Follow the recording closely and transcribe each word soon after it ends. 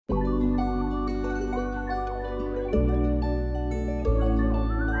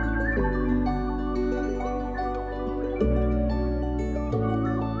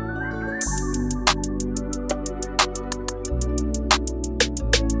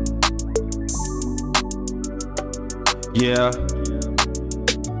Yeah.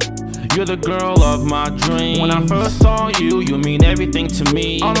 You're the girl of my dreams. When I first saw you, you mean everything to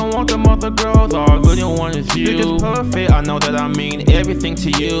me. I don't want them other girls, all I really want is you. You're just perfect, I know that I mean everything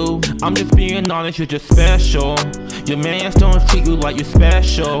to you. I'm just being honest, you're just special. Your mans don't treat you like you're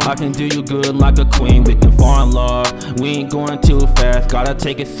special. I can do you good like a queen, we can fall in love. We ain't going too fast, gotta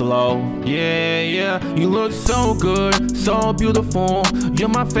take it slow. Yeah, yeah, you look so good, so beautiful. You're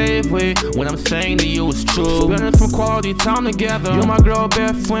my favorite, when I'm saying to you it's true. Spending some quality time together. You're my girl,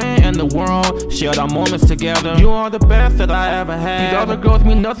 best friend in the world, shared our moments together. You are the best that I ever had. These other girls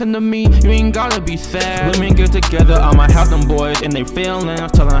mean nothing to me, you ain't gotta be sad. Women get together, I'ma have them boys and they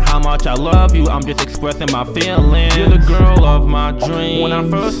feelings, telling how much I love you, I'm just expressing my feelings. You're the girl of my dreams. When I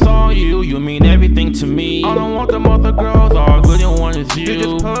first saw you, you mean everything to me. I don't want them other girls, all I really want is you. You're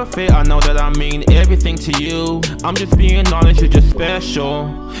just perfect, I know that I mean everything to you. I'm just being honest, you're just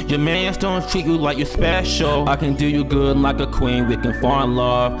special. Your mans don't treat you like you're special. I can do you good like a queen, we can fall in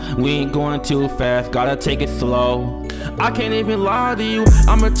love. We ain't going too fast, gotta take it slow. I can't even lie to you,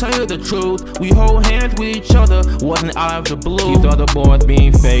 I'ma tell you the truth. We hold hands with each other, wasn't out of the blue. These other boys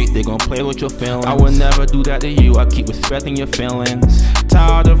being fake, they gon' play with your feelings. I would never do that to you, I keep respecting your feelings.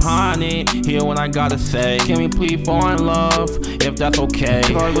 Tired of hiding, hear what I gotta say. Can we please fall in love, if that's okay?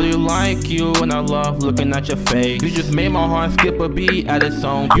 Cause I really like you and I love looking at your face. You just made my heart skip a beat at its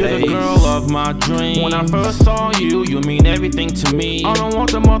own pace. You're the girl of my dreams. When I first saw you, you mean everything to me. I don't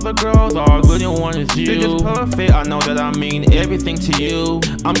want them other girls, all I really want is you. You're just perfect, I know that I mean everything to you.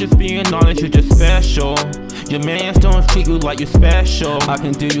 I'm just being honest, you're just special. Your mans don't treat you like you're special. I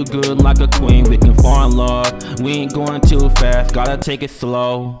can do you good like a queen, we can fall in love. We ain't going too fast, gotta take it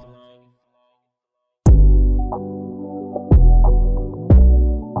slow.